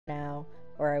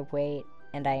or I wait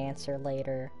and I answer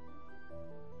later.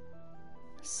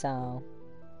 So.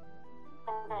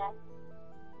 Mhm.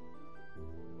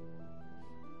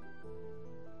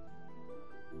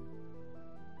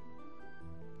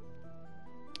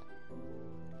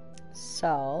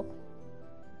 So.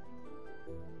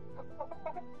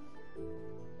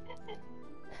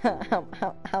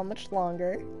 How much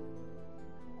longer?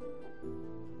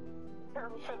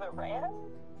 For the rant?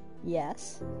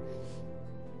 Yes.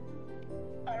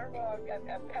 I don't know.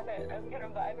 I'm kind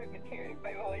of vibing with hearing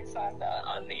my voice on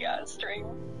the stream.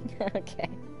 Okay.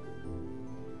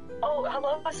 Oh,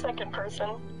 hello, second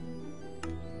person.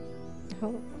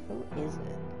 Who is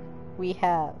it? We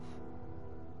have.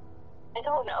 I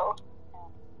don't know.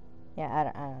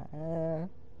 Yeah,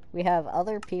 we have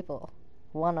other people.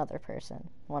 One other person.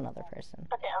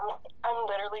 Okay, I'm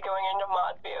literally going into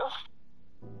mod view.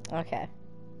 Okay.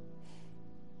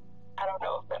 I don't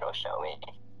know if it'll show me.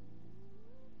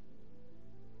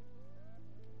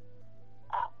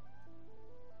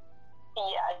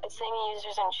 Yeah, it's saying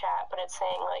users in chat, but it's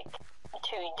saying like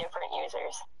 2 different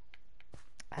users.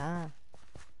 Ah.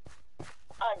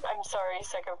 I'm sorry,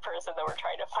 second person, that we're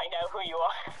trying to find out who you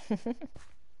are.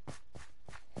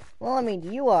 Well, I mean,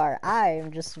 you are.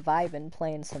 I'm just vibing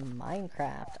playing some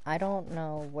Minecraft. I don't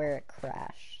know where it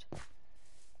crashed.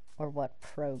 Or what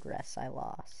progress I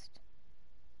lost.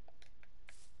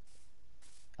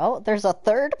 Oh, there's a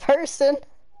third person!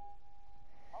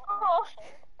 Oh.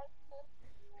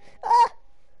 Ah!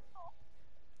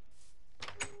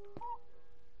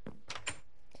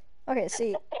 Okay,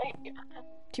 see,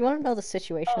 do you want to know the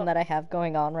situation that I have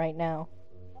going on right now?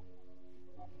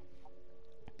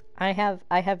 I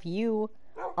have you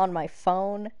on my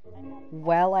phone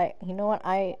while you know what,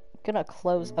 I'm gonna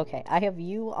close, okay, I have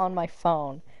you on my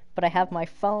phone, but I have my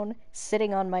phone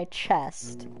sitting on my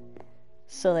chest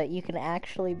so that you can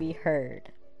actually be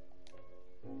heard.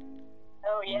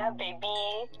 Oh yeah, baby.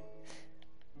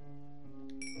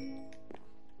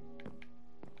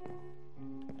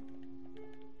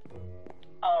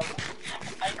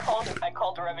 I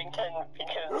called Remington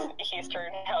because he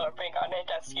started harping on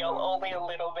Industrial only a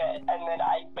little bit, and then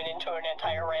I went into an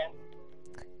entire rant.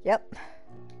 Yep.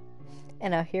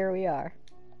 And now here we are.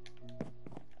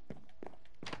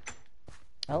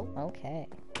 Oh, okay.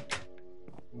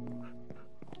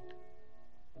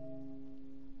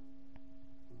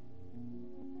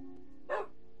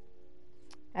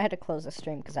 I had to close the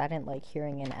stream because I didn't like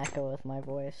hearing an echo of my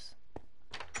voice.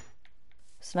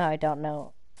 So now I don't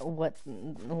know I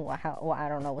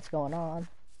don't know what's going on.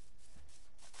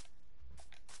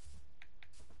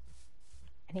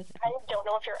 I don't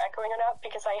know if you're echoing or not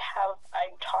because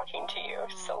I'm talking to you,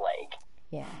 so like.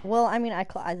 Yeah. Well, I mean, I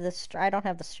don't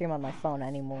have the stream on my phone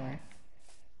anymore.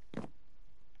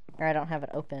 Or I don't have it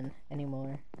open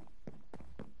anymore.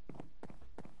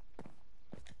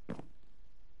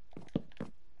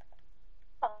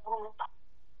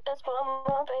 That's what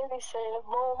my baby said,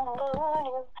 more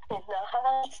money, and the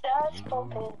heart starts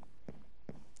pumping.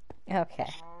 Okay.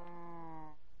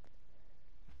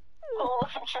 Oh, I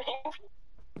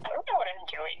don't know what I'm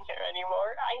doing here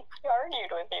anymore. I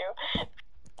argued with you.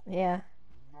 Yeah.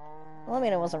 Well, I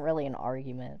mean, it wasn't really an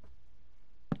argument.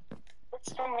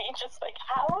 It's me just like,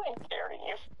 how dare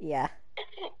you? Yeah.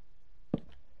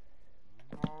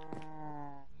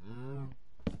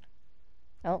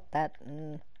 Oh, that...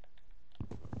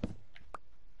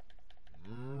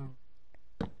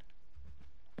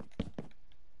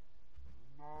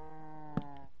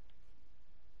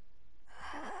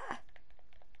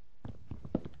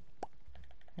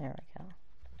 There we go.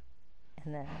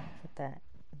 And then put that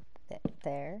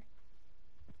there.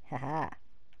 Haha.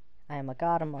 I am a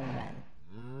god among men.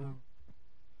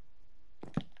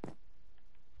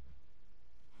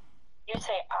 You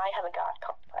say I have a god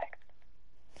complex.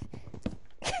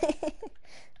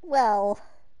 Well...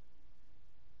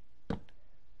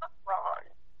 Wrong.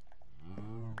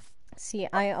 See,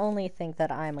 I only think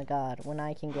that I'm a god when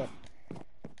I can get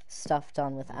stuff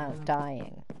done without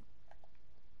dying.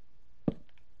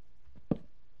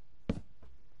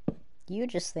 You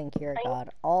just think you're a god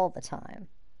all the time.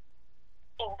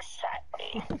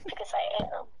 Exactly, because I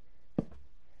am.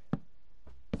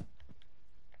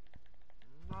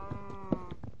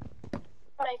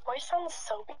 My voice sounds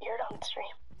so weird on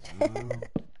stream.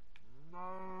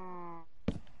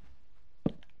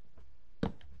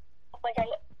 Like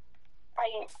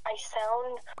I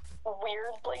sound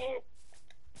weirdly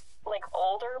like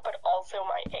older, but also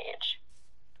my age.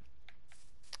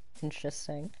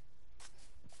 Interesting.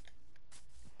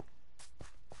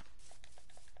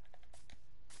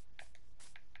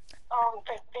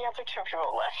 The other two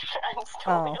people left. I'm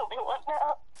still the only one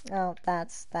now. Oh,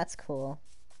 that's cool.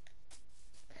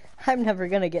 I'm never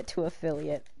gonna get to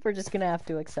affiliate. We're just gonna have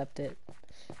to accept it.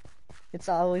 It's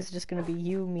always just gonna be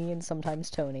you, me, and sometimes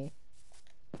Tony.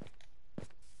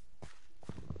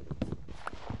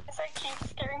 Because I keep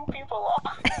scaring people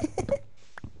off.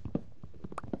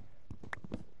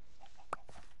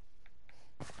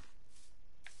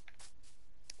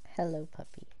 Hello,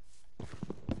 puppy.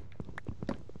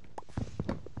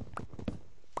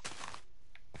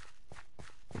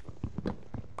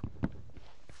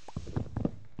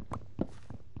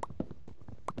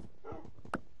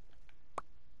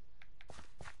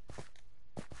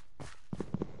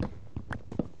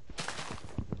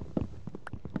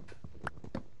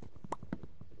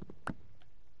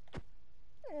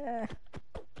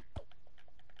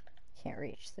 Can't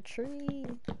reach the tree.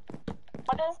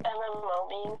 What does MMO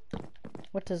mean?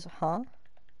 What does, huh?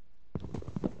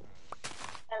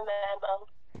 MMO.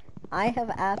 I have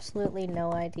absolutely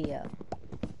no idea.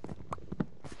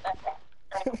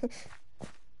 Okay.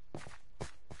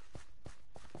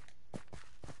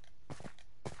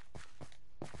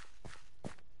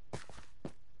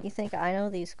 You think I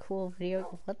know these cool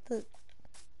video... What the...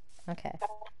 Okay.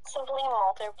 Simply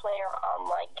multiplayer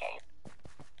online game.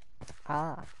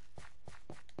 Ah.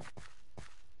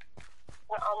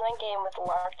 An online game with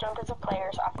large numbers of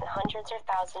players, often hundreds or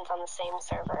thousands on the same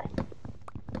server.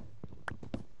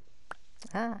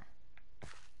 Ah.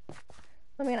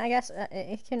 I mean, I guess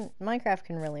Minecraft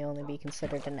can really only be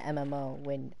considered an MMO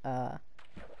when,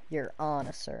 you're on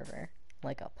a server.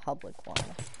 Like a public one.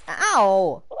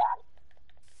 Ow!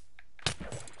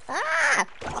 Ah!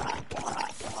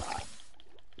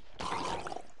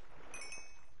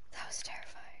 That was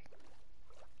terrifying.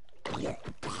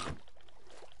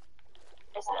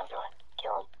 Isn't everyone?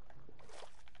 Kill him.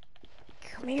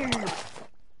 Come here.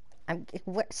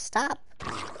 Stop.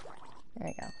 There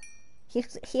we go.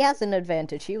 He has an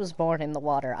advantage. He was born in the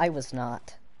water. I was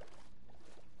not.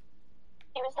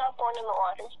 He was not born in the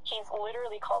water. He's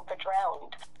literally called the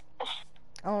drowned.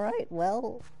 Alright,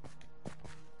 well...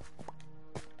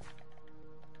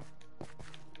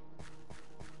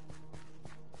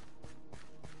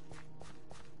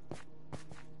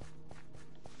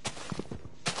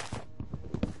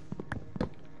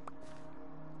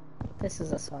 This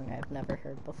is a song I've never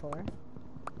heard before.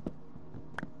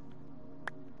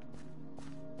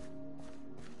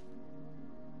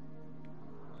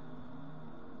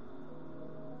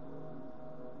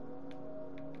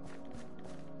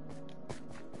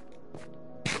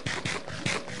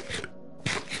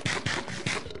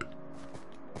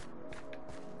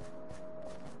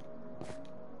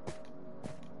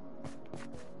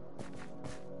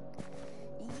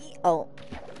 Oh.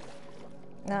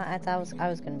 No, I thought I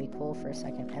was gonna be cool for a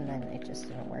second, and then it just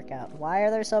didn't work out. Why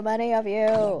are there so many of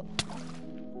you?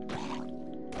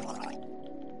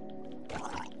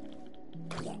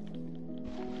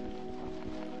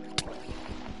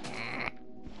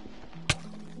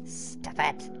 Stop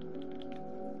it!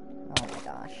 Oh my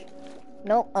gosh.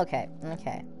 Nope, okay,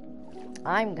 okay.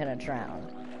 I'm gonna drown.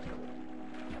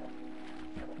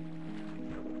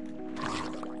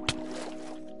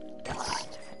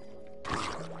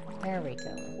 There we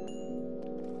go.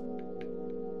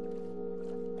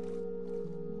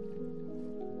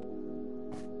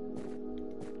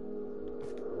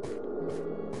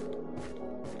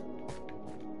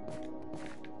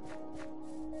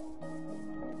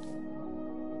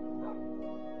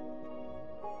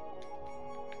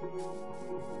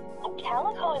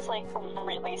 Calico is like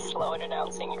really slow at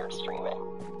announcing you're streaming.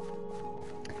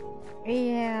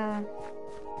 Yeah.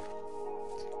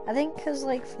 I think because,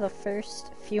 like, for the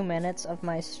first few minutes of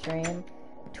my stream,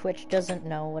 Twitch doesn't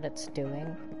know what it's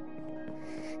doing.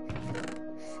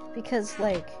 Because,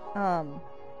 like,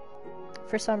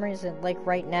 for some reason, like,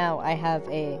 right now, I have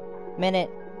a minute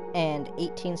and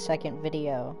 18-second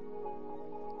video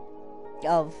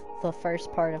of the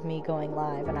first part of me going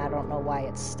live, and I don't know why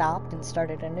it stopped and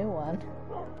started a new one.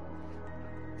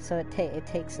 So it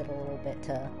takes it a little bit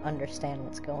to understand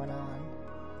what's going on.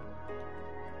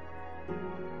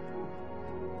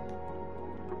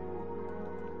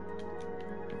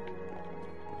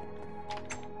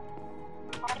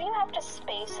 Why do you have to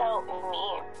space out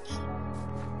memes?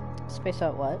 Space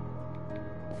out what?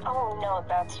 Oh no,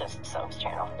 that's just Soap's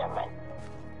channel. Never mind.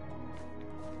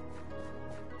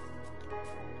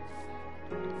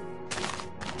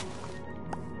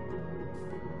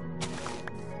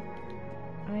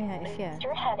 Oh yeah, What's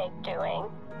your headache doing?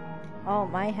 Oh,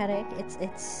 my headache, it's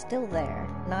still there.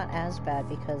 Not as bad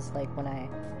because, like, when I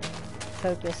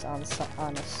focus on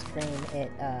a screen,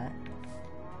 it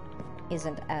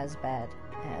isn't as bad.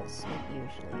 as it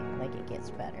usually, like, it gets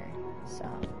better. So,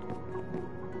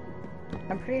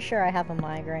 I'm pretty sure I have a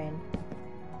migraine.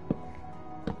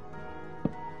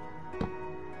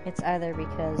 It's either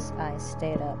because I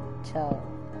stayed up till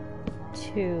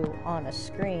 2 on a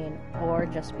screen, or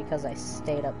just because I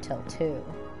stayed up till 2.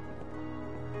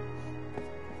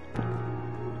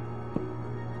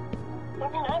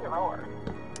 Maybe neither or.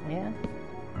 Yeah.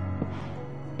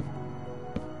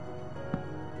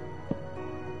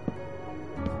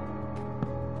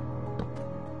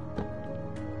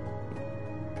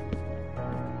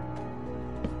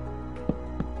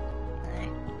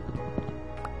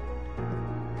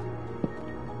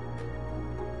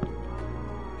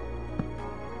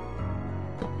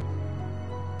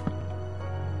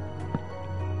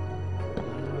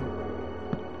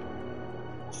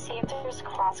 See if there's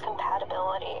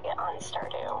cross-compatibility on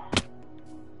Stardew.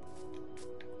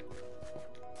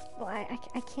 Well,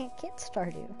 I can't get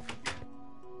Stardew.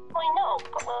 Well, I know,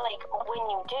 but like, when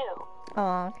you do.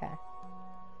 Oh, okay.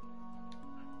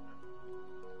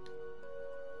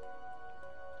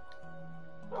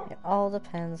 It all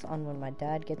depends on when my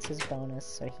dad gets his bonus,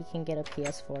 so he can get a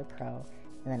PS4 Pro,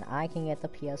 and then I can get the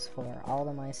PS4 all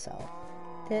to myself.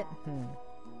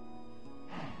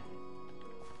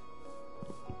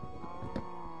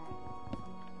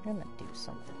 I'm gonna do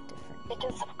something different. It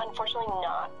does, unfortunately,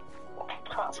 not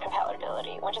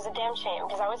cross-compatibility, which is a damn shame,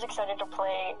 because I was excited to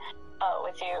play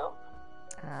with you.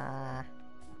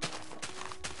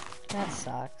 That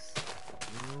sucks.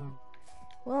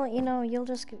 Well, you know, you're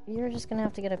just gonna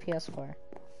have to get a PS4.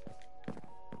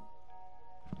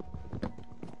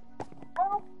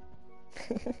 Oh. I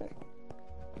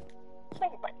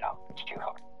think it might not be too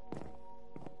hard.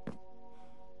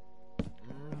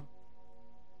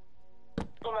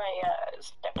 My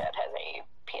stepdad has a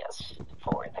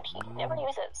PS4 that he never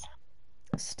uses.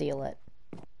 Steal it.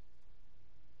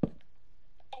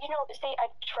 You know, see, I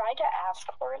tried to ask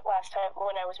for it last time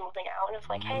when I was moving out, and it's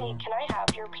like, hey, can I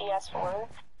have your PS4?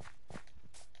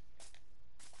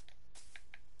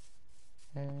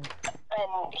 And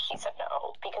he said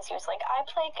no, because he was like, I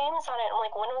play games on it. I'm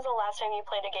like, when was the last time you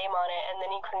played a game on it? And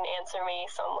then he couldn't answer me,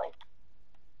 so I'm like...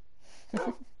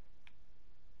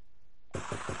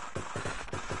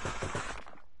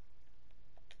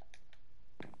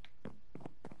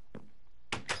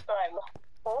 So I'm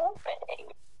hoping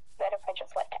that if I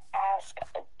just, like, ask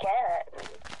again,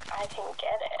 I can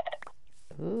get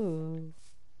it. Ooh.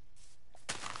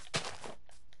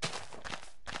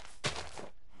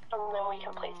 And then we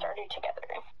can play Stardew together.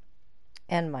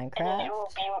 And Minecraft. And then it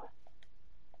will be...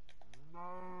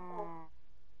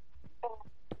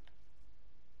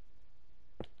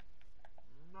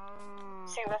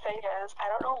 See, the thing is, I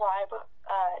don't know why, but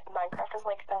Minecraft is,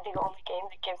 like, the only game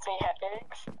that gives me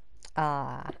headaches.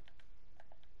 Ah.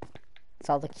 It's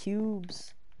all the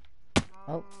cubes.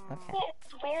 Oh, okay. Yeah,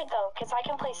 it's weird, though, because I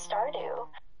can play Stardew,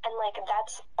 and, like,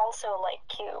 that's also, like,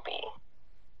 cubey.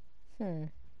 I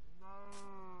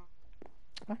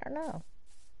don't know.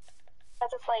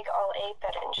 Because it's, like, all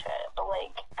 8-bit and shit, but,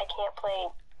 like, I can't play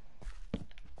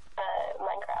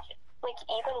Minecraft. Like,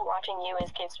 even watching you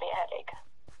gives me a headache.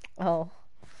 Oh.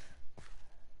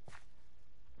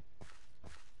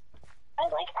 I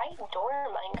adore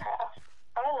Minecraft.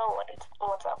 I don't know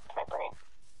what's up with my brain.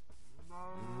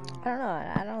 I don't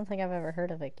know. I don't think I've ever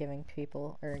heard of it giving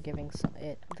people, or giving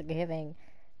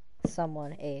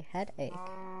someone a headache.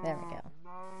 There we go.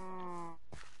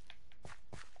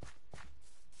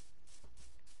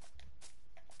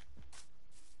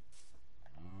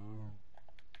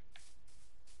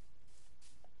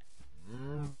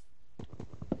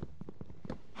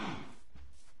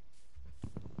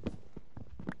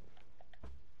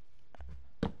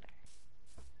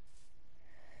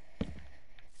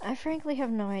 I frankly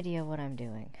have no idea what I'm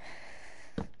doing.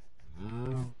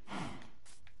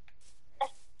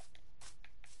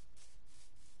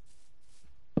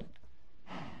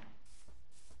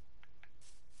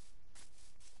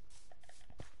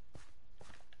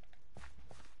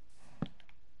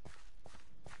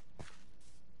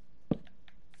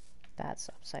 That's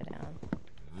upside down.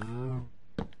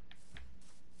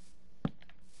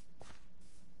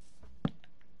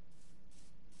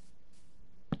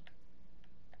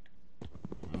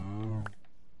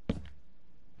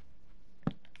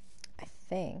 I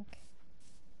think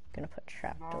I'm gonna put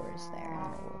trapdoors there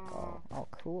and it will go all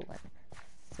cool and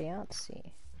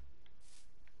fancy.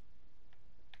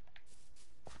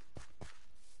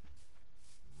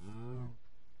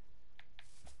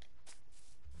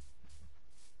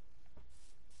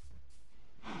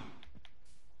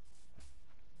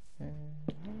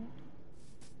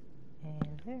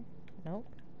 And there. Nope.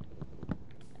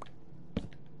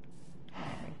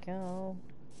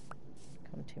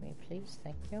 please.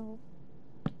 Thank you.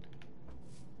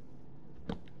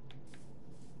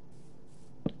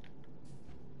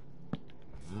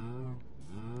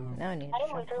 Now I need to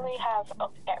I literally have,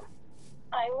 okay,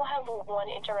 I will have one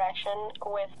interaction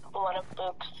with one of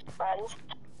Luke's friends,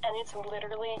 and it's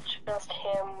literally just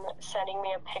him sending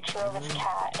me a picture of his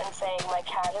cat and saying, my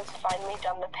cat has finally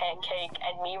done the pancake,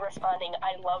 and me responding,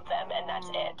 I love them, and that's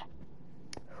it.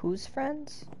 Whose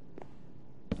friends?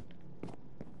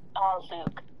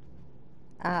 Luke.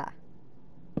 Ah.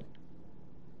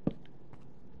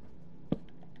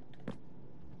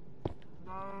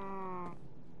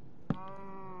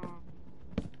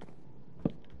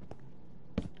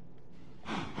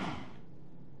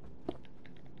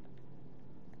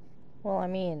 Well, I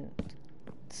mean,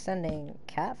 sending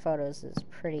cat photos is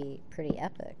pretty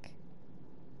epic.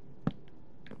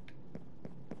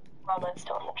 Mama's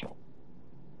still in the tree.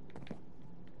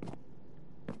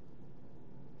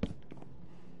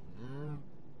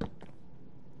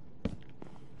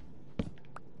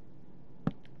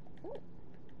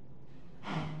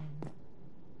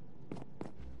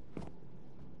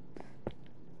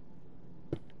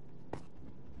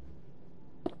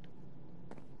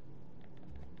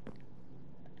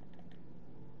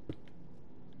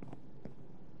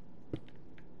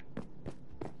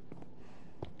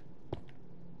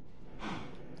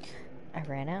 I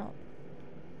ran out.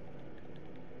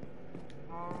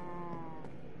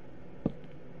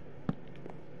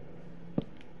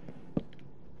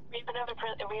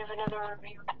 We have another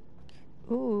review.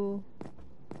 Ooh.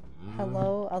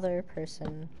 Hello, other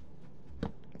person.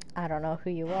 I don't know who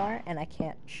you are, and I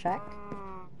can't check.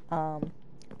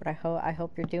 But I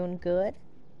hope you're doing good.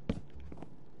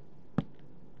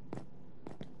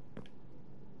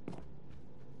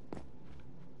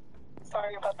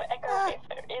 Sorry about the echo, if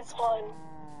there is one.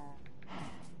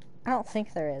 I don't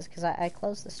think there is, because I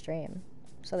closed the stream.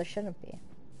 So there shouldn't be.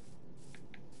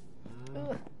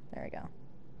 Ooh, there we go.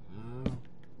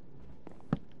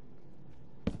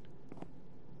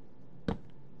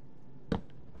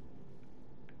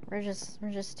 We're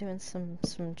just doing some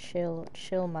chill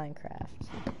Minecraft.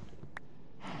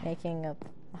 Making a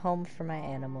home for my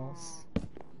animals.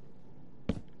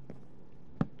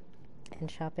 And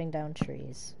chopping down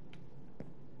trees.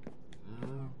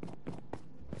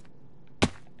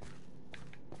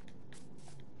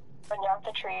 Bring out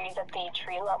the trees that the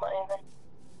tree llama is in.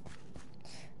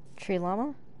 Tree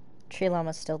llama? Tree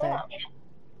llama's still there.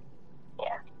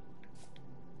 Yeah.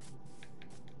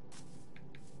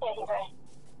 Yeah, he's right.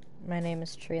 My name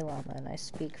is Tree Llama, and I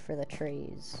speak for the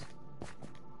trees.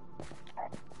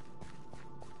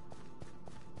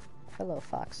 Hello,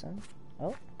 Foxen.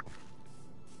 Oh.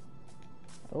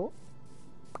 Oh.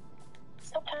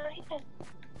 So tired.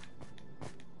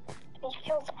 He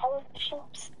kills all of the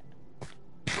sheeps.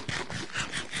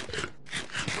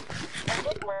 And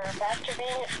then we're back to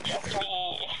being just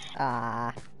me.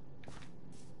 Ah.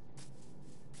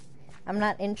 I'm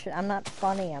not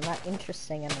funny. I'm not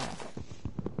interesting enough.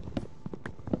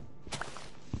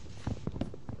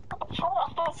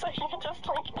 Oh, so you're just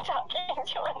like talking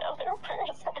to another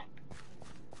person.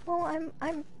 Well,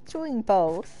 I'm doing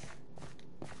both.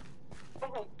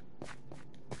 Mhm.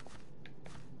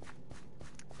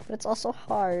 But it's also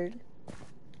hard.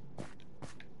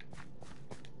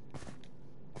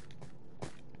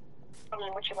 I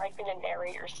mean, would you like me to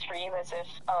narrate your stream as if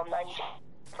I'm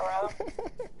around?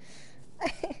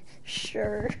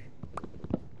 Sure.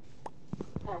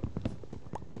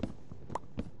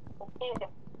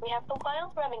 We have the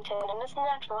wild Remington in his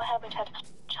natural habitat,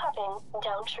 chopping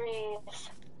down trees.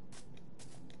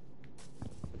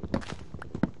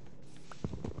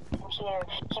 And here,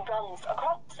 he runs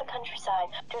across the countryside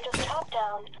to just chop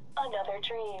down another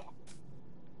tree.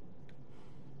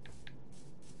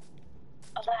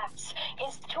 Alas,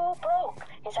 his tool broke,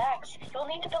 his axe. He'll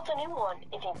need to build a new one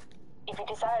if he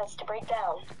decides to break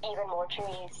down even more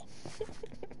trees.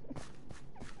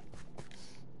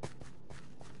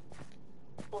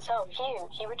 And so here,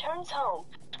 he returns home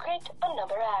to create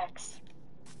another axe.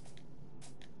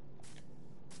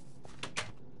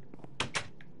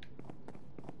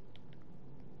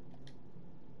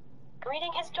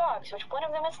 Greeting his dogs, which one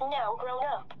of them is now grown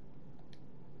up.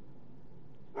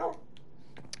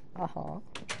 Uh-huh.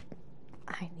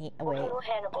 Wait. Little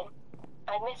Hannibal.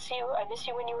 I miss you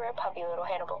when you were a puppy, little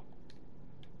Hannibal.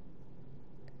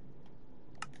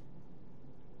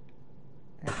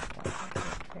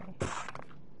 Okay.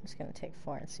 I'm just gonna take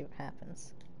 4 and see what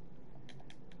happens.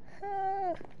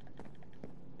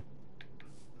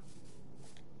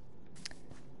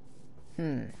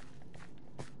 We're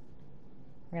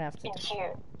gonna have to And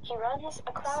here, he runs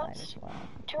across as well.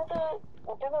 to the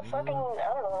We'll do the fucking, I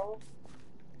don't know.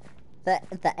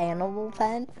 The animal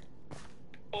pen?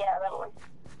 Yeah, that one.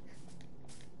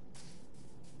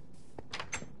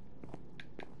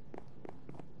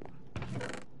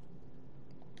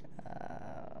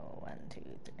 One, two,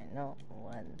 three. No,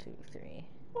 1, 2, 3.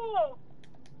 Oh.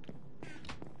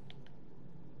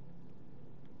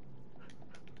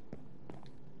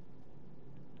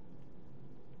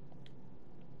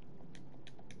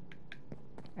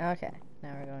 Okay,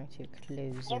 now we're going to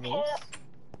close You this.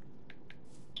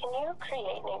 Can you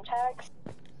create name tags?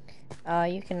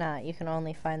 You cannot. You can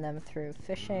only find them through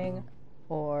fishing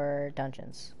or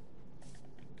dungeons.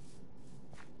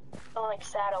 Oh, like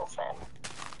saddles then.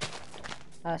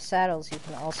 Saddles you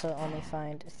can also only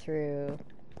find through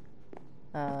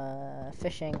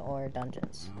fishing or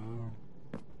dungeons.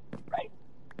 Right.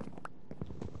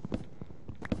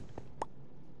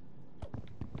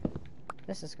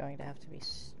 This is going to have to be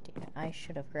I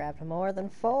should have grabbed more than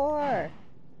 4!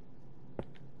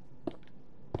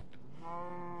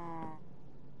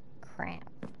 Crap.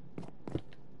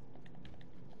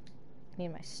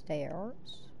 Need my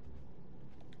stairs.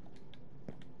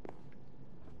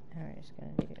 And we're just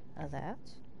gonna do that.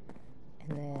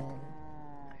 And then...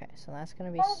 Okay, so that's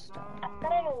gonna be stone. I've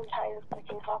got an entire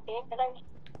freaking coffee, and I'm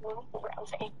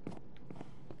browsing.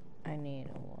 I need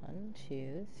 1,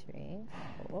 2, 3,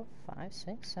 4, 5,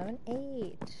 6, 7,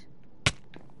 8.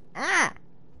 Ah!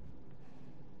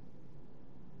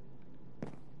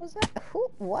 Was that? Who?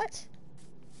 What?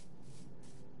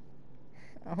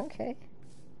 Okay.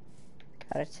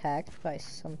 Got attacked by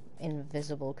some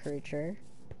invisible creature.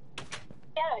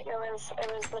 Yeah, it was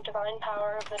the divine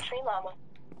power of the tree llama.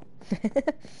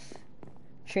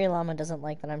 Tree llama doesn't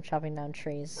like that I'm chopping down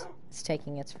trees. It's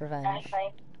taking its revenge.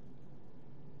 Right.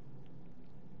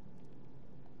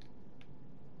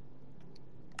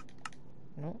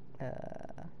 No.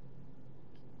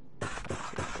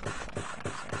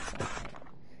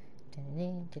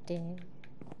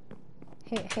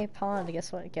 Hey, Pond.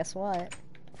 Guess what? Guess what?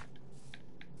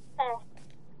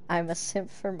 I'm a simp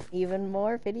for even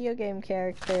more video game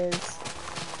characters.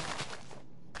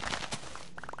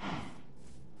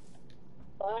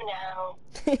 Oh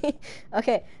no.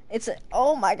 Okay,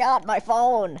 oh my god, my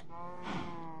phone!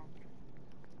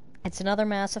 It's another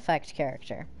Mass Effect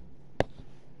character.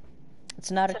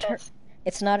 It's not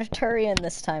it's not a Turian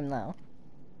this time though.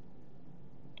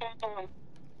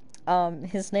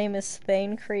 His name is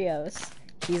Thane Krios.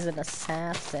 He's an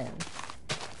assassin.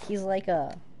 He's like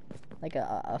a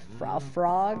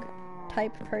frog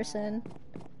type person.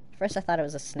 First I thought it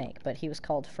was a snake, but he was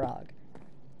called Frog.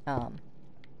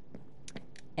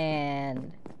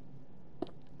 And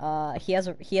he has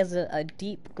a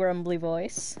deep grumbly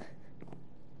voice.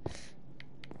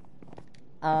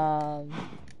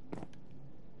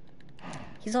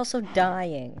 He's also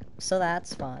dying, so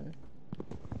that's fun.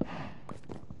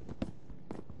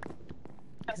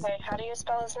 Okay, how do you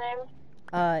spell his name?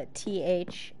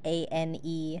 ThaneKrios.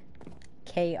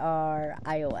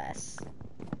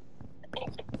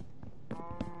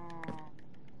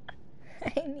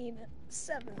 I need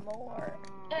 7 more.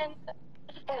 10.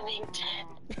 I need 10.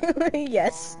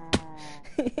 Yes.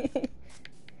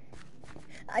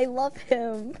 I love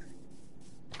him.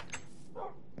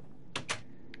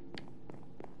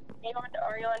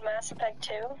 Are you on Mass Effect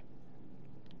 2?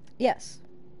 Yes.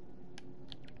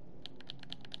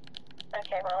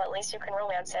 Okay, well, at least you can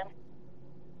romance him.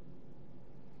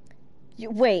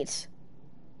 Wait.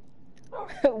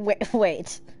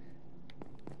 Wait.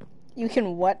 You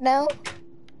can what now?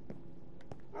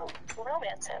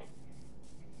 Romance him.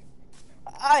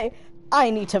 I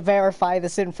need to verify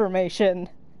this information.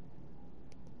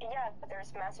 Yeah,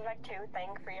 there's Mass Effect 2, Thane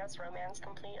Krios Romance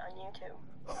Complete on YouTube.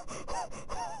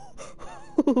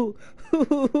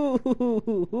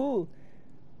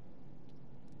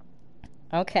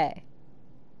 Okay.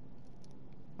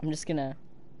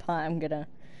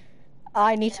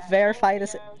 I need to verify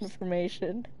this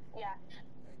information. Yeah.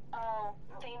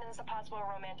 Thane is a possible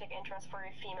romantic interest for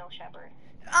a female shepherd.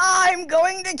 I'm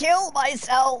going to kill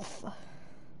myself!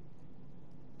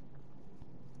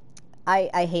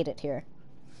 I hate it here.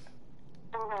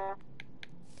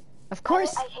 Of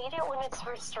course. I hate it when it's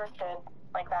restricted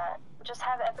like that. Just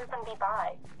have everyone be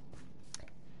bi.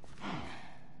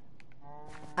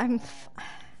 I'm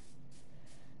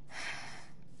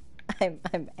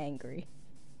angry.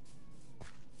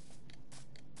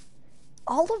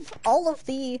 All of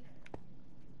the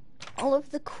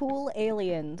cool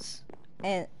aliens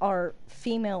are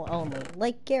female only.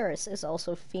 Like Garrus is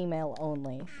also female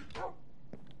only.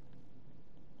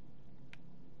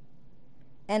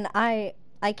 And I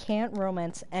can't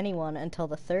romance anyone until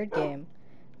the 3rd game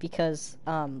because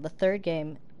the third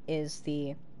game is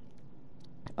the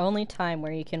only time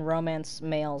where you can romance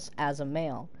males as a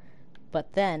male,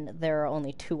 but then there are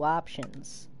only 2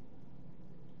 options.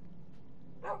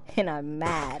 And I'm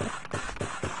mad.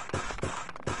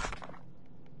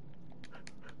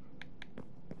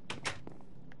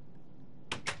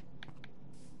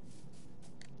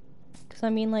 Because, I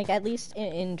mean, like, at least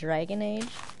in Dragon Age,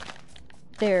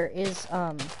 there is,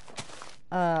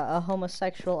 a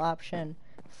homosexual option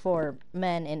for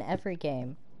men in every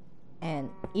game. And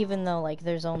even though, like,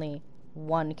 there's only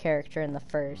 1 character in the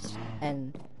first,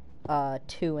 and,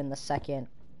 2 in the second,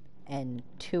 and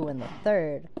 2 in the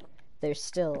third, there's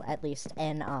still at least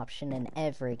an option in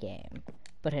every game.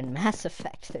 But in Mass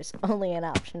Effect, there's only an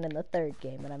option in the third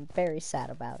game, and I'm very sad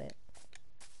about it.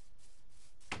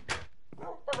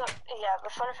 The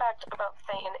fun fact about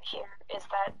Thane here is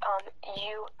that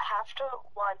you have to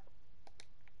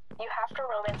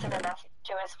romance him enough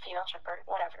to his female shepherd,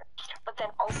 whatever. But then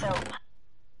also, and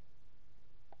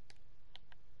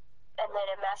then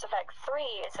in Mass Effect 3,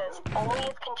 it says only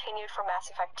if continued from Mass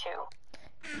Effect 2.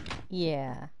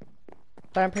 Yeah.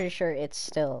 But I'm pretty sure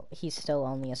he's still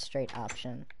only a straight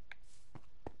option.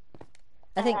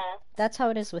 I think that's how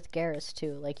it is with Garrus,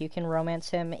 too. Like, you can romance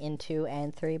him in 2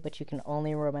 and 3, but you can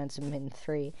only romance him in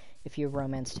 3 if you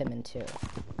romanced him in 2.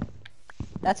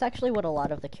 That's actually what a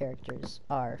lot of the characters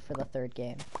are for the third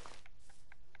game.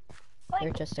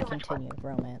 They're just a continued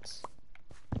romance.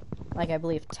 Like, I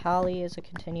believe Tali is a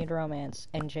continued romance,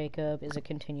 and Jacob is a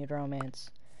continued romance.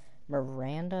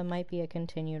 Miranda might be a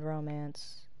continued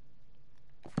romance.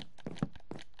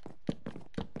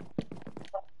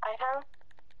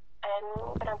 I'm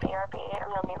gonna BRB. I'm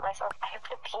gonna mute myself. I have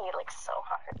to pee, like, so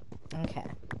hard. Okay.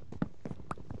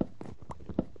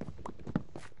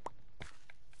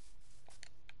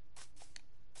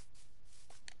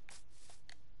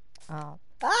 Oh.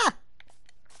 Ah!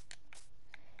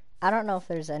 I don't know if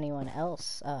there's anyone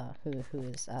else who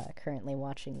is currently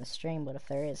watching the stream, but if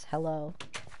there is, hello.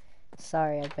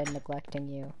 Sorry, I've been neglecting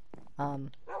you.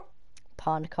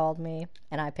 Pond called me,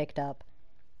 and I picked up,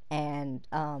 and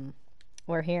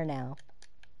we're here now.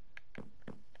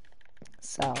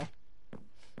 So,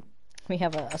 we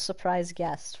have a surprise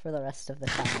guest for the rest of the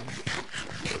time.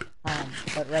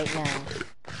 But right now,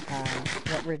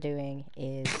 what we're doing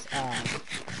is,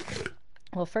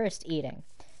 well, first eating,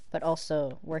 but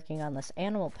also working on this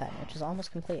animal pen, which is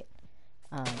almost complete.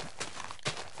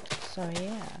 So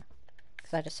yeah,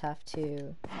 because I just have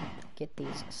to get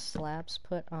these slabs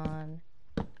put on,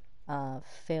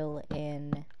 fill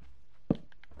in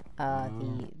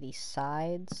the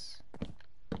sides,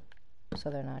 so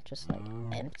they're not just like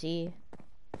empty.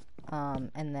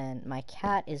 And then my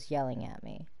cat is yelling at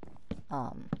me.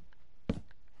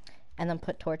 And then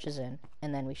put torches in,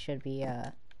 and then we should be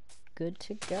good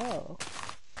to go.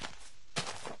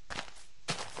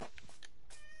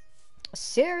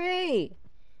 Siri!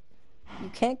 You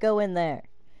can't go in there.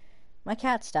 My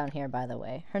cat's down here, by the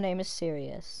way. Her name is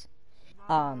Sirius.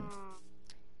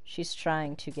 She's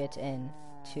trying to get in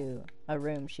to a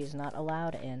room she's not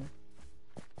allowed in.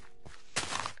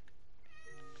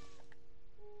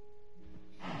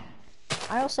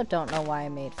 I also don't know why I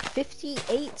made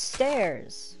 58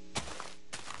 stairs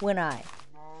when I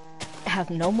have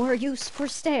no more use for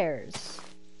stairs.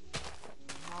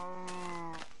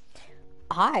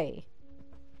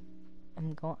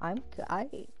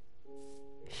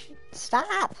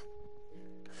 Stop!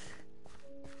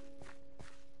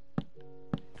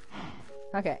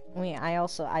 Okay,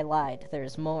 I lied.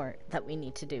 There's more that we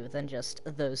need to do than just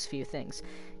those few things.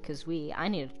 Because I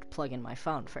need to plug in my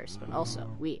phone first, but also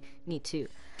we need to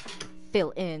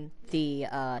fill in the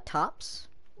tops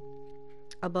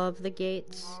above the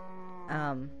gates.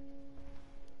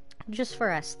 Just for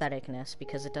aestheticness,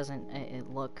 because it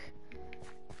doesn't look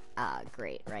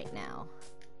great right now.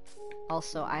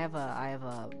 Also, I have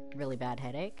a really bad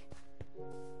headache.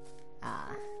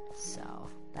 So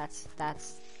that's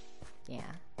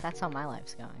yeah, that's how my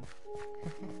life's going.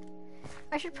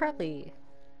 I should probably...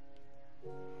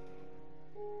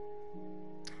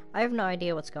 I have no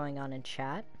idea what's going on in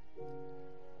chat.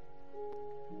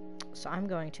 So I'm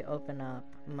going to open up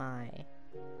my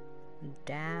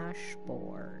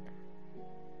dashboard.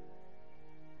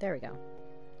 There we go.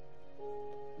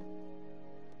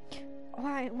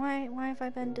 Why have I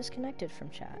been disconnected from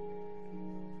chat?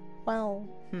 Well,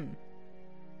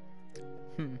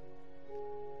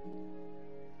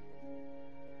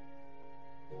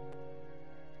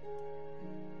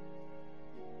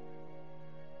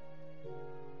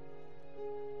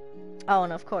 Oh,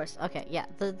 and of course, okay, yeah,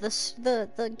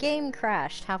 the game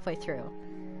crashed halfway through.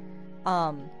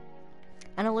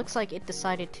 And it looks like it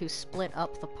decided to split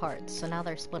up the parts, so now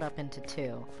they're split up into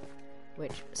two,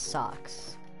 which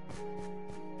sucks.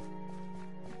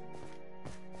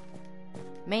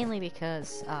 Mainly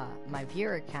because my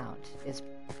viewer count is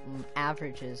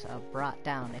averages brought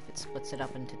down if it splits it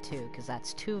up into two, because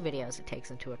that's two videos it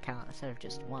takes into account instead of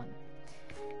just one.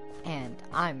 And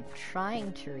I'm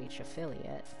trying to reach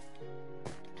affiliate,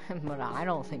 but I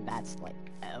don't think that's like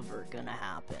ever gonna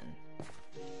happen.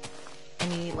 I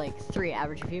need like 3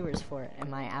 average viewers for it, and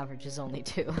my average is only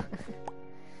 2.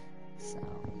 So,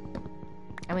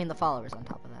 I mean the followers on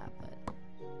top of that, but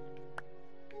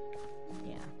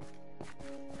yeah.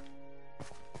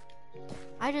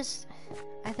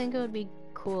 I think it would be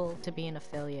cool to be an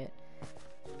affiliate,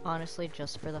 honestly,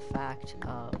 just for the fact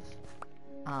of,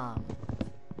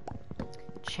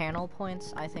 channel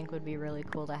points. I think would be really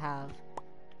cool to have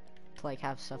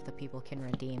stuff that people can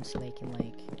redeem so they can,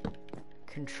 like,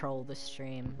 control the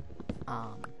stream.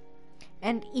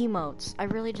 And emotes. I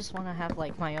really just want to have,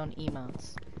 like, my own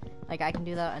emotes. Like, I can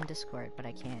do that on Discord, but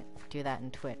I can't do that in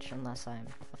Twitch unless I'm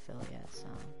affiliate, so...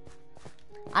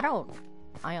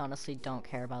 I honestly don't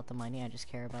care about the money, I just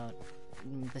care about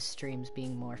the streams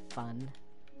being more fun.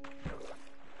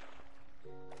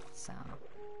 So...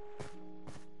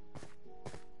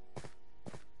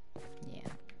 yeah.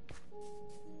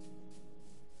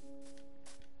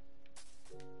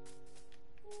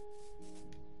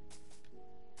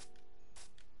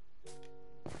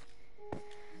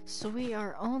 So we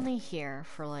are only here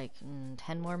for like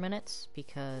 10 more minutes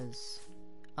because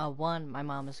 1, my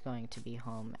mom is going to be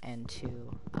home, and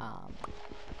 2, I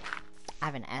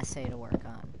have an essay to work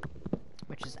on,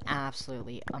 which is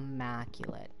absolutely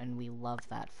immaculate, and we love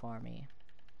that for me.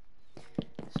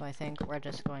 So I think we're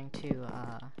just going to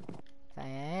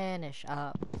finish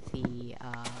up the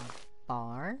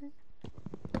barn,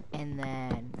 and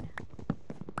then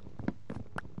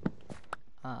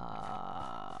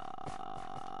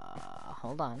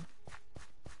hold on.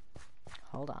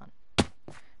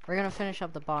 We're gonna finish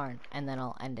up the barn, and then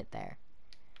I'll end it there.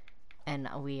 And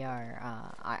we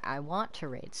are, I want to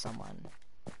raid someone.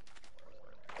 I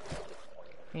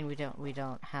mean, we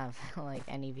don't have, like,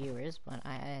 any viewers, but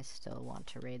I still want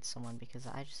to raid someone because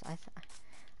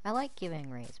I like giving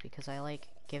raids because I like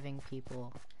giving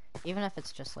people, even if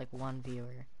it's just, like, one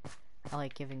viewer, I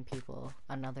like giving people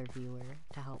another viewer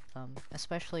to help them,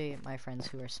 especially my friends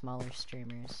who are smaller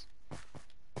streamers,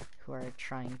 who are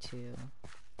trying to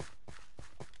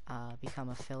become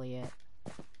affiliate,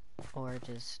 or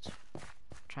just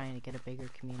trying to get a bigger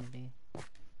community.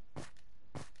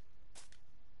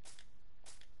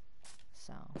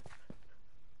 So,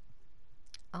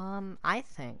 I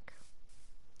think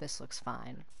this looks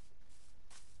fine.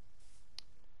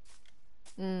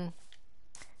 I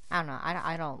don't know,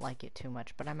 I don't like it too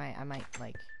much, but I might,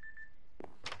 like,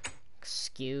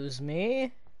 excuse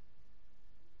me?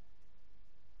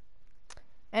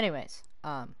 Anyways,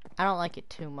 I don't like it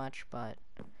too much, but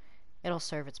it'll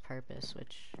serve its purpose,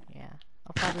 which, yeah.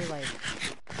 I'll probably, like,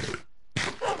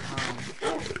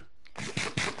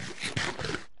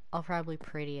 I'll probably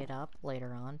pretty it up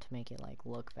later on to make it, like,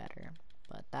 look better.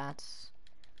 But that's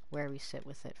where we sit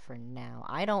with it for now.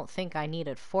 I don't think I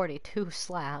needed 42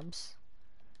 slabs.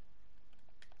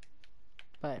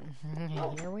 But,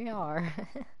 here we are.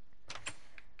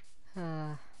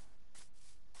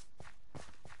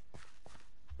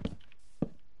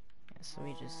 So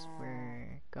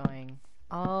we're going...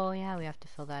 Oh, yeah, we have to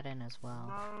fill that in as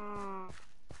well.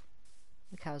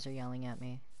 The cows are yelling at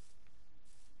me.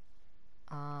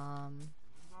 And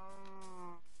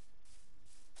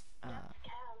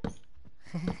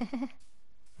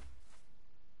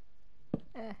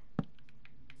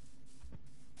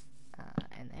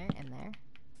there.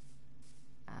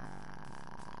 I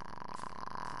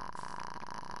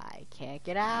can't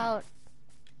get out.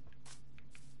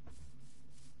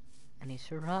 I need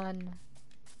to run.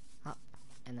 Up,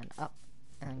 and then up,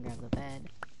 and then grab the bed.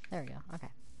 There we go, okay.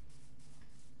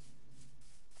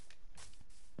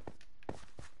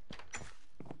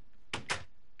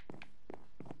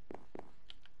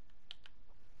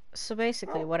 So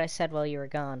basically, what I said while you were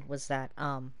gone was that,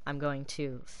 I'm going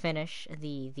to finish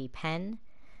the pen,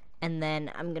 and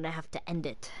then I'm gonna have to end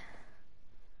it.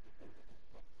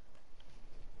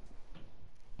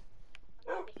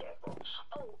 Oh,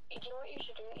 you know what you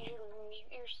should do? You should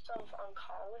mute yourself on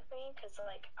call with me, because,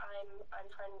 like, I'm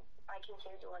trying, I can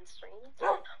hear you on stream,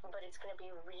 but it's gonna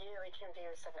be really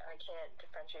confused, and I can't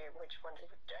differentiate which one to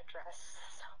address,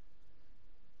 so.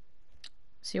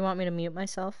 So you want me to mute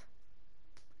myself?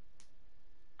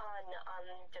 On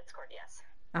Discord, yes.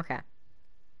 Okay.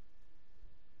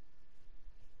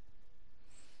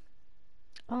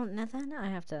 Oh, now then I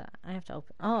have to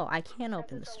open. Oh, I can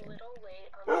open the It's a stream. little late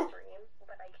on the stream,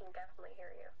 but I can definitely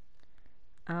hear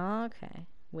you. Okay,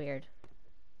 weird.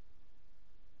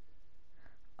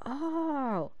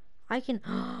 Oh, I can.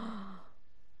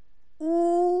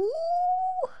 Ooh!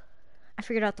 I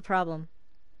figured out the problem.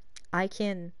 I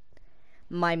can.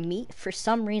 For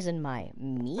some reason, my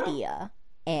media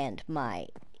and my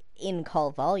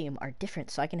in-call volume are different,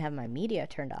 so I can have my media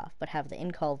turned off, but have the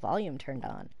in-call volume turned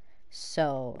on,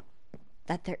 so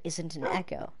that there isn't an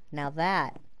echo. Now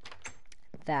that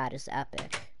is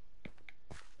epic.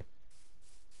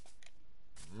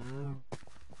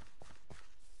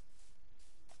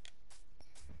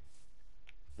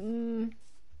 Mm.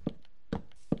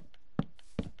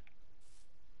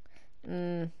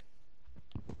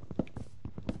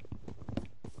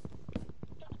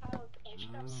 You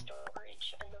should have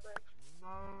storage in the room.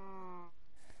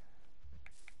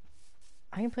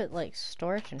 I can put like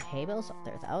storage and hay bales up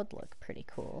there. That would look pretty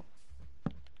cool.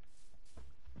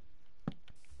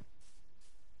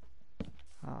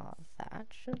 Oh, that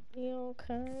should be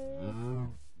okay.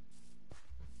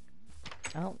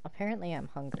 Oh, apparently I'm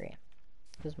hungry.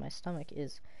 Because my stomach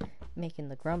is making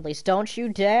the grumblies. Don't you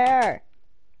dare!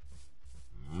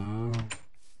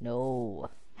 No.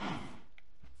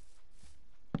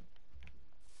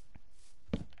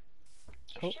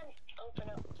 You should open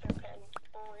up their pen.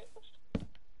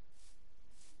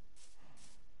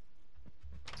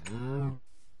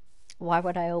 Why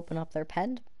would I open up their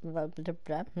pen? They seem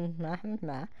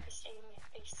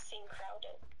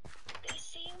crowded. They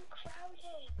seem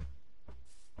crowded.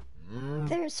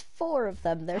 There's 4 of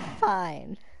them. They're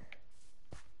fine.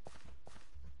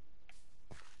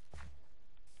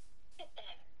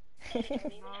 They don't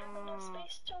even have enough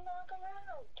space to walk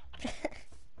around.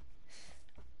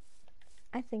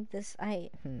 I think this. I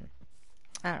don't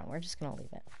know. We're just gonna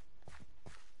leave it.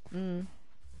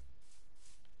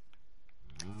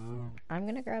 I'm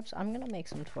gonna make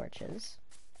some torches.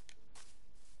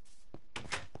 Yeah,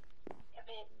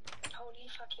 man, Tony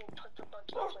fucking put the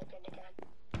buggy flip in again.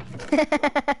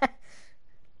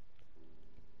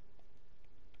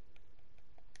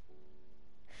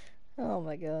 Oh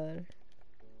my god.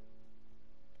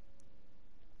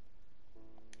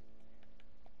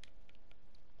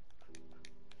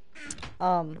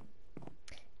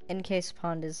 In case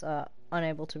Pond is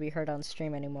unable to be heard on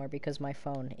stream anymore because my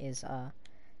phone is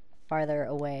farther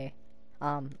away,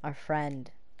 our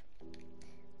friend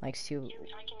likes to. I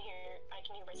can hear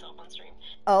myself on stream.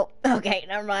 Oh, okay,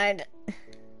 never mind.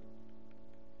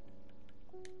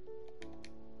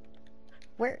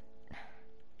 Where?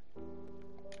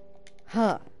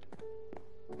 Huh.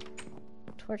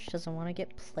 Torch doesn't want to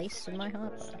get placed in my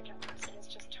hotbar. The second person is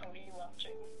just Tony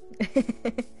watching.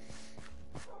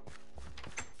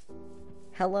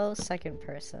 Hello, second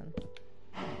person.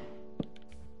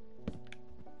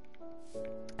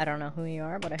 I don't know who you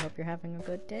are, but I hope you're having a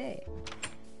good day.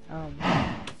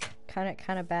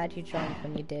 Kind of bad you joined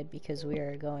when you did because we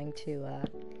are going to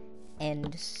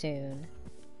end soon.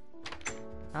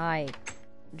 I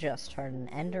just heard an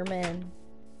Enderman.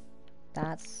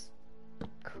 That's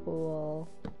cool.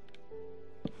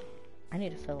 I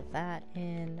need to fill that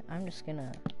in. I'm just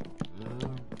gonna.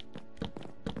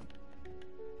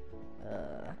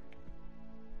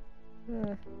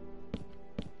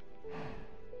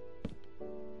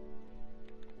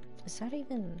 Is that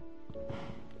even?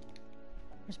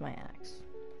 Where's my axe?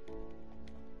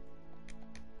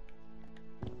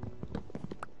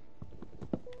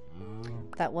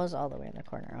 That was all the way in the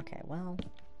corner. Okay, well.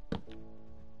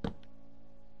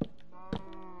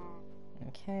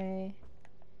 Okay.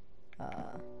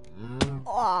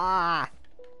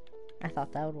 I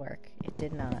thought that would work. It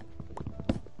did not.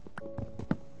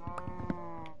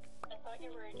 I thought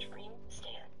you were a dream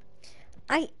stand.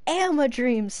 I am a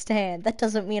dream stand. That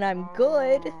doesn't mean I'm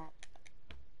good.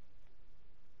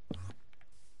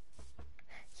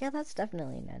 Yeah, that's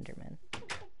definitely an Enderman.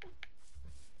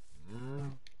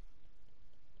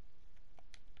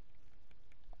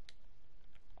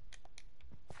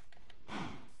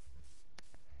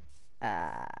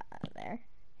 There.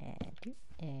 And do,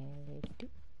 and do,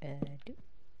 do, do,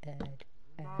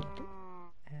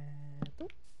 boop,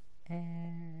 boop.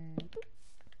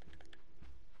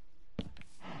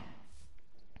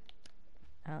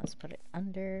 Let's put it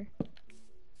under.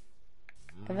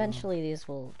 Eventually these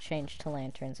will change to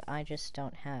lanterns. I just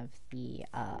don't have the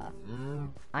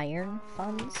iron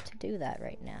funds to do that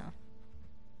right now.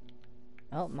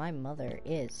 Oh, my mother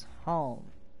is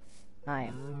home. I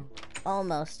am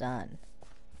almost done.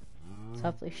 So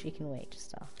hopefully she can wait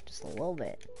just a little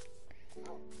bit.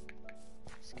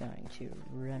 Just going to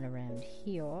run around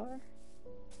here. What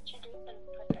you do then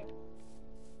put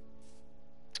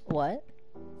What?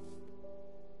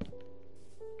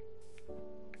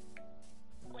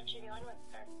 What you doing with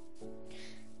her?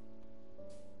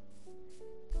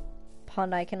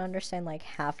 Pond, I can understand like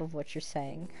half of what you're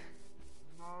saying.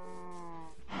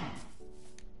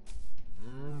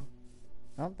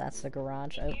 Oh, that's the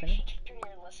garage opening. You should turn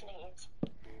your listening ears.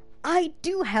 I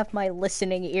do have my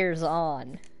listening ears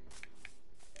on.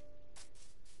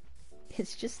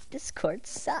 It's just Discord I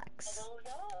sucks. don't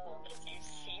know, because you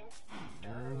seem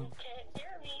you can't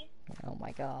hear me. Oh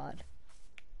my god.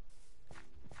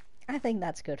 I think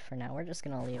that's good for now. We're just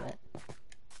gonna leave it.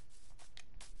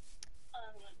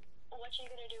 What you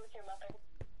gonna do with your mother?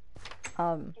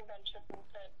 You mentioned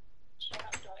that she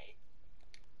has to wait.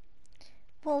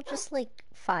 Well, just like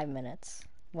 5 minutes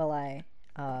while I,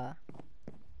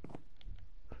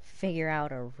 figure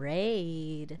out a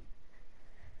raid.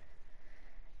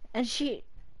 And she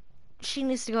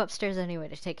needs to go upstairs anyway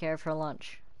to take care of her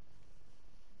lunch.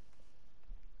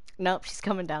 Nope, she's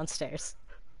coming downstairs.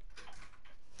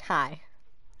 Hi.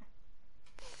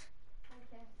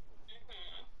 Okay.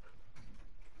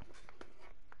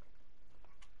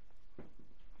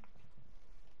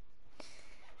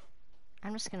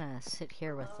 I'm just gonna sit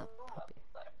here with the puppy.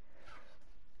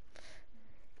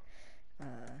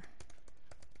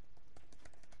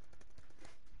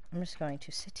 I'm just going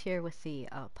to sit here with the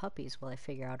puppies while I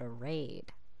figure out a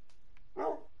raid.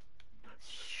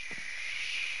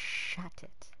 Shut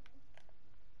it.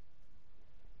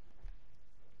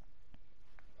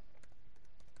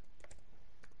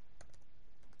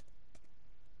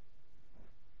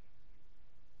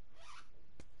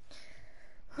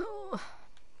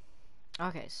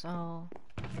 Okay, so...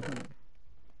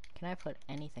 Can I put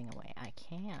anything away? I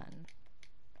can.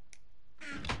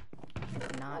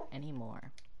 Not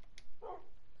anymore.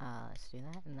 Let's do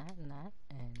that, and that, and that,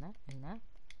 and that, and that.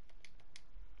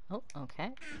 Oh,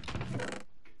 okay.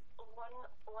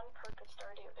 One perk of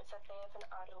Stardew is that they have an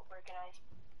auto-organize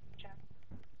check.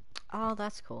 Oh,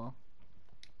 that's cool.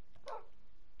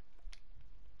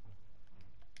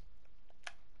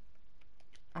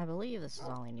 I believe this is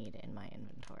all I need in my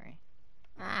inventory.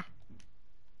 Ah!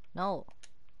 No!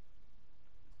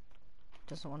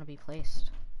 Doesn't want to be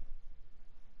placed.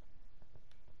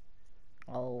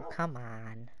 Oh, come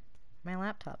on. My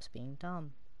laptop's being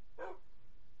dumb.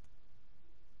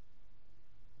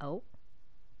 Oh.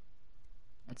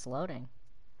 It's loading.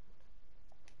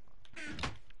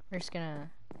 We're just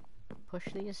gonna push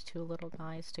these two little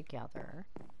guys together.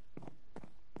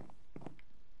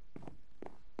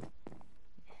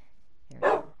 Here we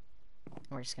go.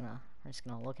 We're just gonna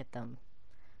look at them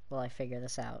while I figure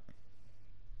this out.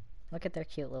 Look at their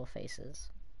cute little faces.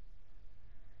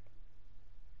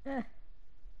 Where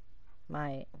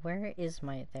is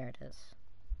my, there it is.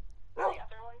 The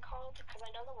other one called? Because I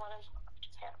know the one is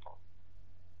Hannibal.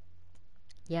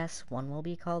 Yes, one will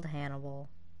be called Hannibal.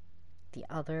 The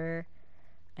other,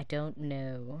 I don't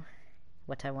know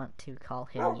what I want to call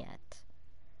him yet.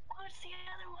 What's the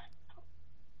other one?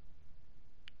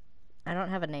 I don't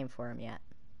have a name for him yet.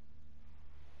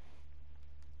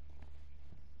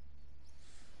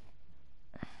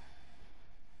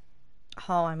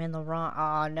 Oh, I'm in the wrong...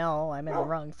 Oh, no, I'm in the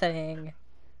wrong thing.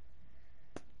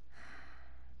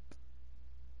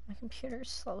 My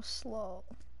computer's so slow.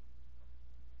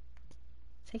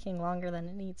 It's taking longer than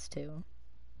it needs to.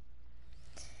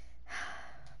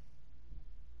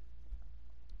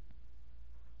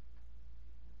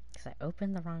 Because I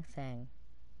opened the wrong thing.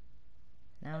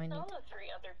 Now I need... All the three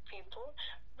other people.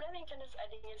 Remington is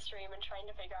ending his stream and trying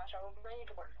to figure out how a raid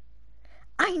works.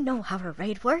 I know how a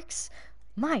raid works!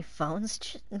 My phone's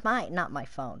just... Not my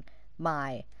phone.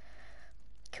 My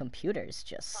computer's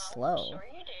just slow. Sure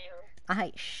you do.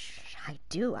 I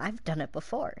do. I've done it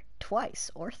before.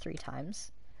 Twice or 3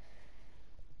 times.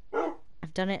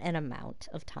 I've done it an amount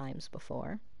of times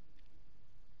before.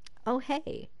 Oh,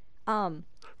 hey.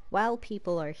 While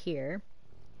people are here,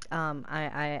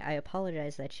 I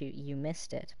apologize that you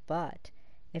missed it, but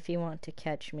if you want to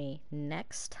catch me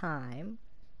next time,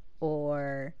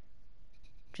 or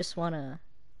just want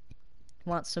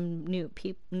some new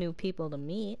people to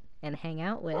meet and hang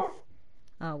out with,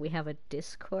 we have a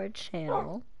Discord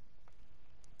channel.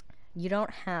 You don't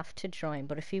have to join,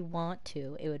 but if you want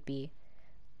to, it would be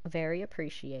very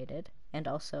appreciated. And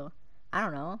also, I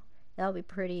don't know, that'll be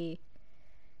pretty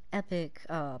epic.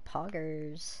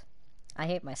 Poggers. I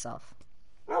hate myself.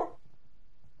 The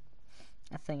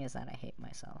thing is that I hate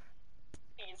myself.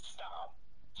 Please stop.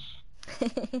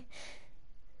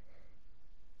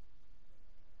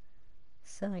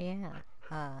 So yeah,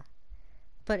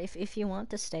 but if you want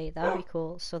to stay, that would be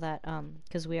cool, so that,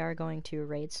 because we are going to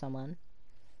raid someone,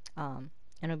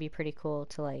 and it'd be pretty cool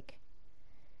to like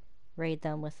raid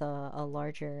them with a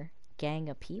larger gang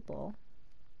of people.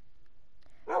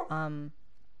 Um,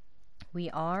 we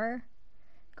are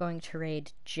going to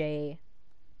raid JB.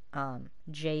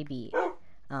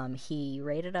 He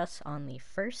raided us on the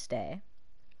first day,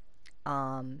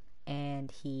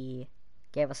 and he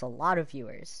gave us a lot of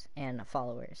viewers and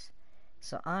followers.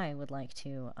 So I would like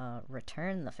to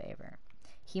return the favor.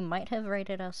 He might have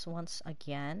raided us once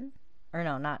again, or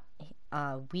no, not.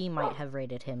 We might have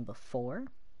raided him before,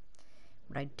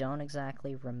 but I don't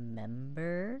exactly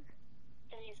remember.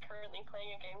 And he's currently playing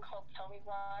a game called Tell Me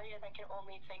Why, and I can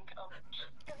only think of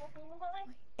Tell Me Why.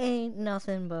 Ain't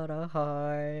nothing but a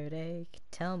heartache.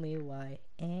 Tell me why.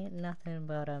 Ain't nothing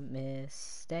but a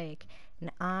mistake.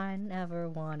 And I never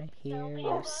wanna hear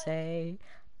you say,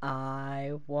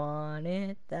 I want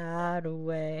it that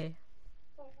way.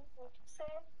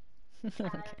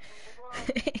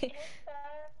 Okay.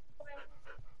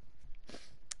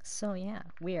 So yeah,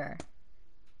 we are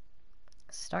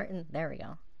starting. There we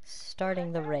go.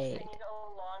 Starting the raid. Singing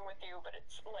along with you, but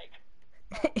it's like,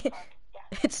 oh, fuck. Yeah.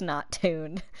 It's not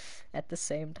tuned at the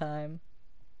same time.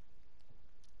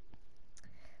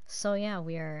 So yeah,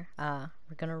 we're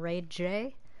gonna raid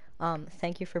Jay.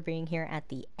 Thank you for being here at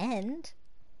the end.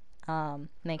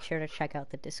 Make sure to check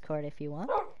out the Discord if you want.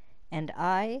 And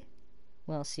I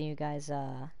will see you guys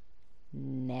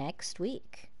next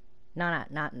week. No,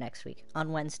 not next week.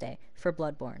 On Wednesday for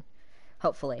Bloodborne.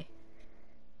 Hopefully.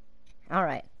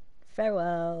 Alright.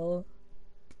 Farewell.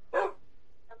 I like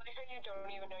how you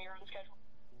don't even know your own schedule.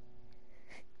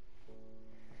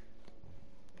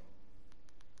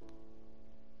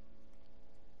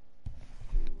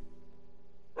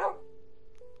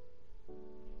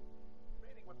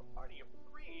 Raiding with a party of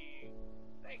 3.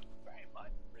 Thank you very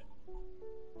much, Britt.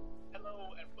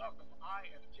 Hello and welcome. I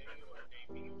am Jay or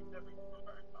JB, whichever you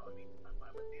prefer. I'm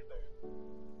fine with either.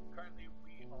 Currently,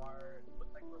 we are.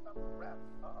 Looks like we're about to wrap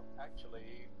up.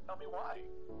 Actually, tell me why.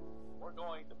 We're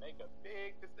going to make a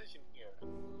big decision here.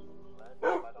 Let's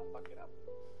hope I don't fuck it up.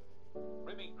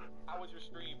 Remy, how was your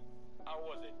stream? How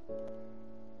was it?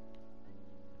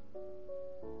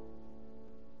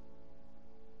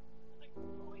 Like,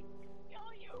 going to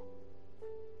tell you.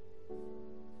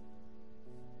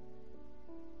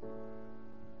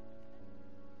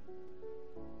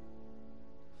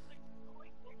 Like,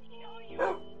 going to tell you.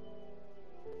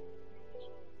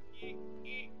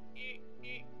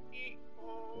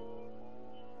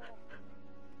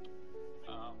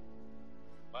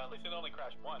 Well, at least it only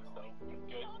crashed once, so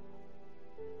good.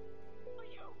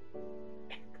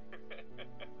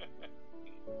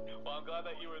 Well, I'm glad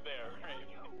that you were there, right?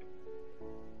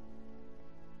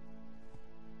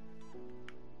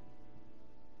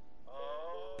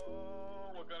 Oh,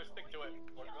 we're gonna stick to it.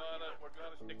 We're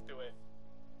gonna stick to it.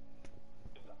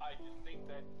 I just think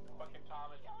that fucking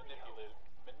Tom is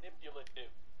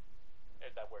manipulative.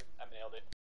 There's that word. I nailed it.